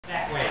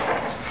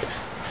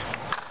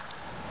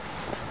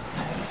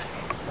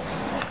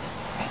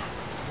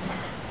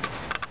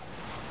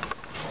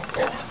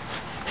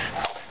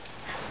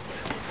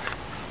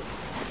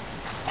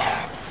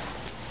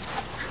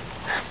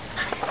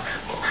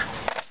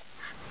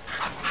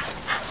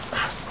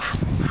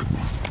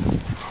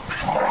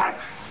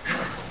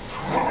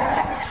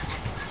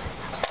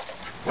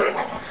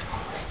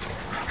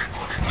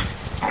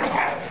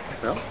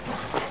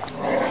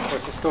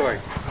What's the story?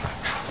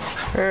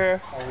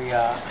 Are we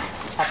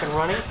up and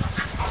running?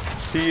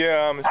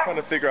 Yeah, I'm just trying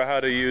to figure out how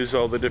to use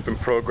all the different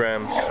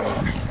programs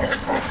and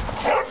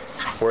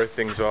where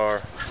things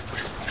are.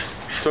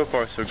 So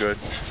far, so good.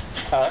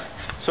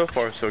 So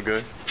far, so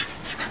good.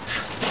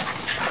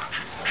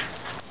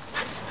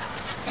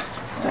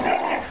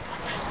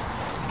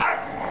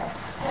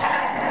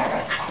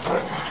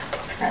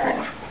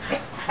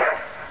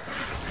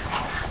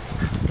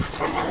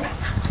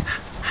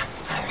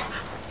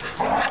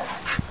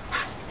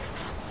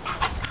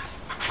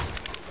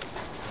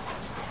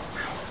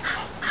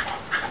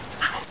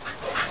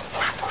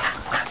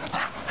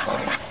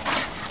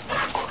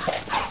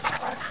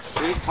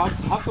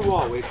 Hug the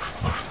wall, wait.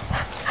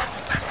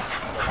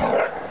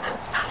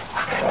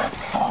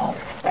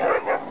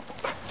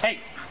 Hey!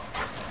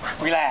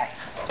 Relax.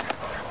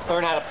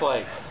 Learn how to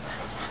play.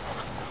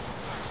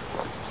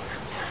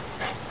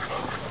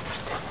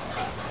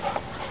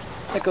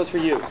 That goes for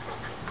you.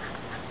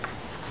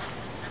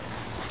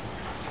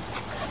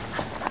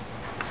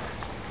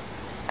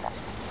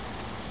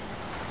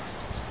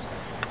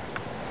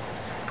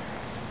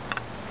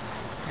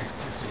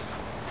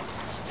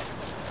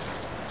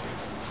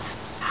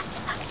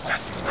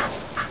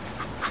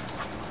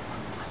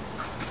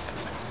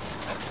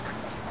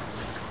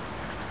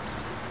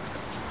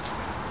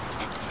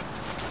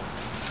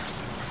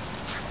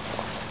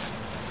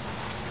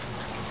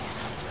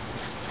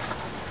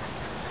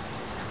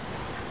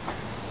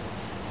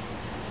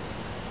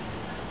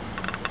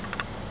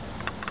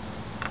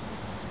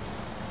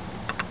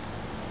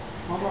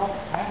 Well,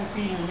 I haven't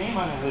seen your name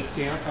on the list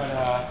here, but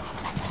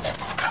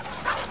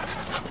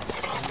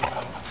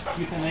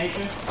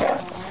euthanasia.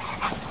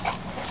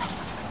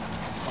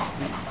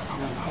 You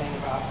know the thing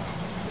about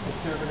the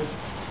conservative,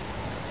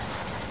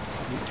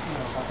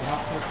 about the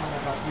health care plan,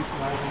 about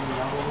euthanizing the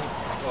elderly.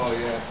 Oh,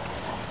 yeah.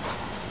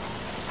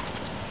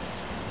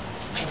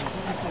 It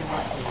doesn't say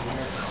much for the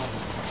American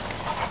public.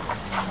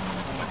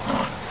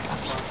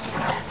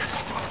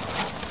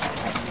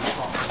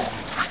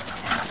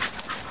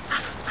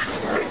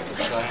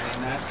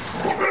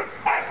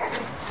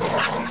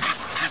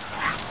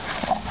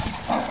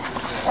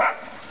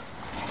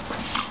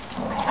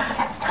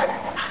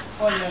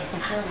 Well, the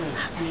conservatives,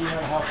 the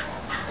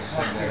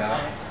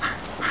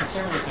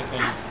conservatives have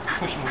been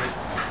pushing this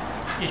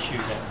issue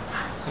that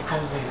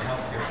supposedly the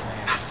health care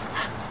plan,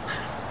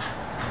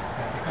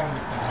 that the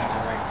government's going to have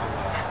the right to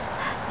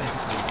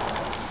basically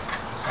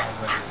decide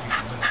whether you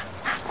can live.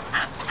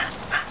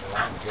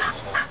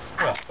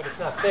 Well, but it's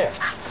not there.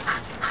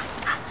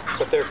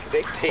 But they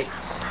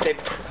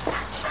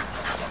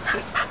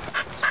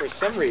for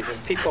some reason,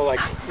 people like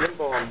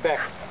Limbaugh and Beck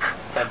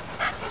have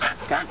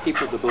gotten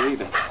people to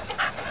believe it.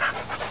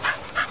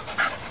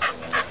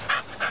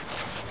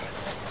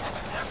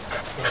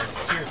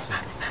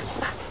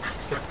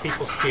 Get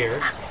people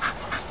scared.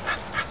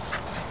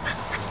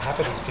 Half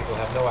of these people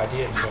have no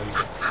idea.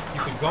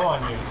 You could go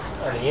on the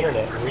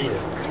internet and read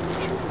it.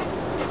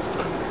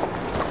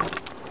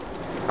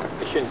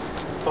 I shouldn't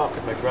talk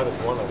if my brother's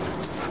one of them.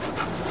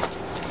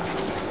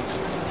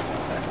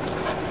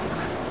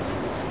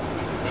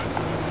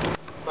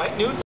 Right,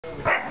 Noodles?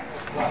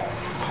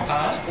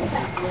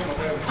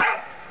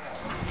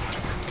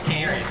 Can't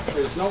hear you.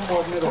 There's no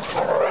more middle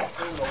class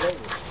in the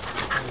labor.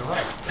 You're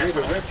right. You're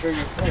either rich or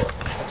you're poor.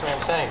 That's what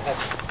I'm saying.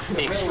 That's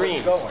the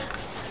extremes.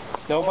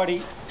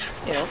 Nobody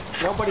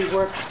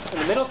works. And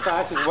the middle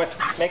class is what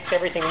makes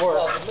everything work.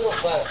 Well, the middle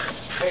class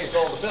pays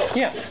all the bills.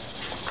 Yeah,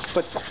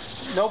 but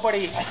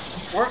nobody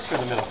works for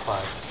the middle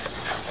class.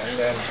 And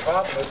then the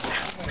problem is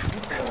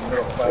people in the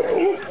middle class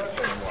don't work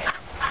anymore.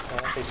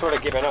 They sort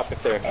of given up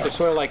if they're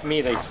sort of like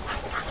me. They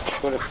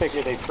sort of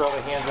figure they throw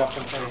their hands up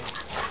and say,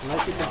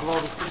 unless you can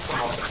blow the system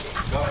up.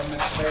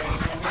 Government's making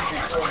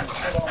people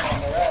sit on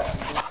their ass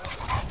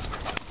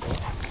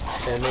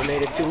and do And they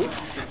made it too.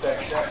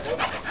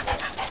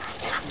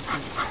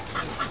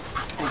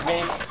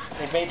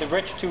 They made the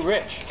rich too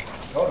rich.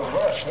 Go to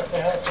work. What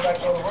the hell should I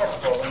go to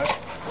work for? When I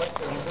work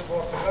for the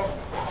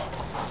government.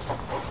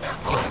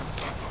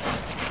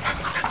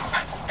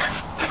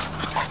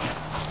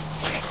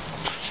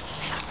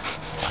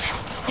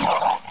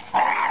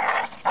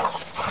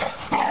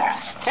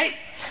 Hey!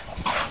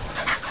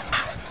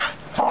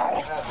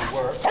 They have to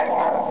work.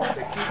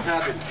 They keep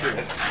having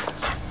kids.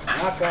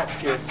 Knock off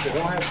kids. They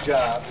don't have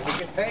jobs. And they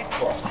get paid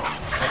for them.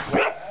 That's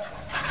what happens.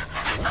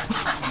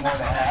 You want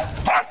to have.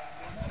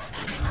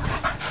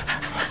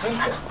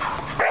 Simple.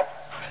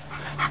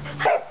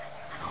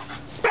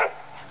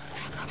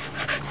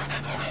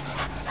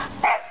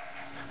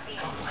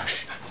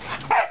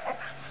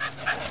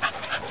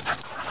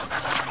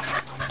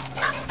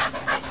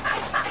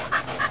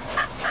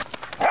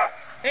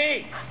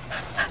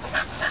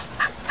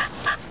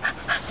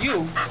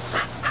 you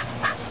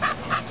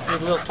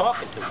need a little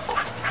talking to.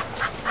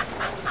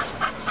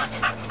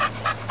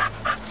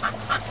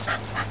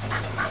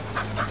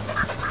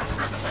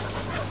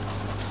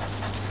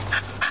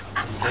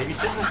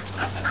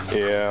 Babysitting?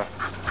 Yeah.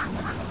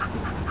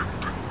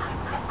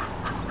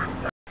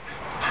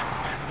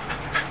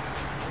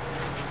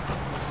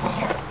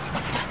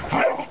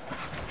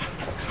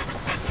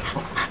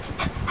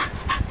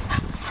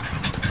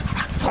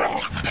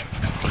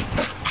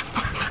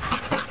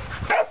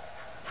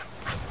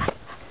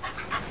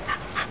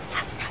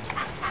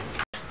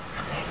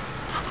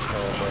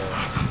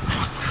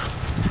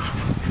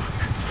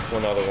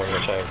 One other one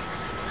which I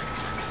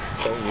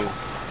don't use.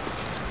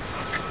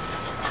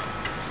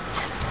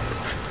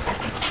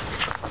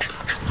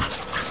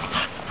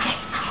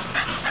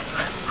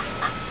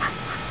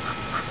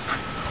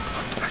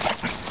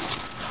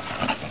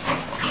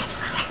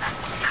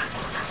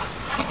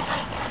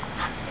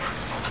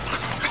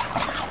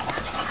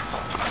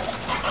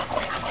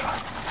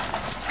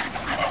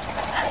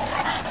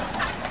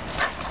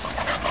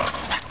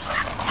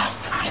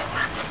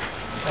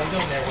 How you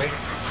doing there, Wiggs?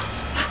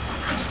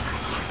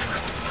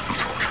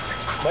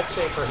 Much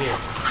safer here.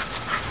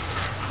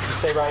 You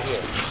stay right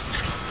here.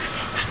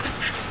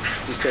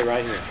 You stay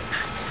right here.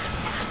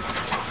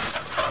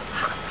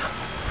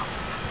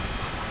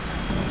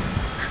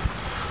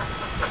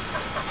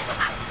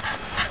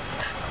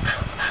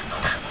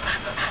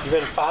 You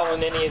been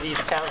following any of these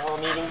town hall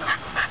meetings?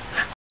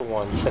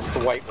 One, that's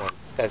the white one.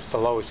 That's the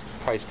lowest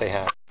price they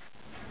have,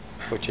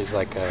 which is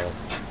like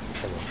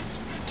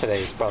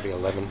today it's probably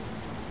 11.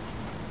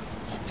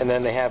 And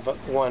then they have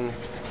one.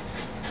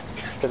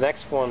 The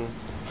next one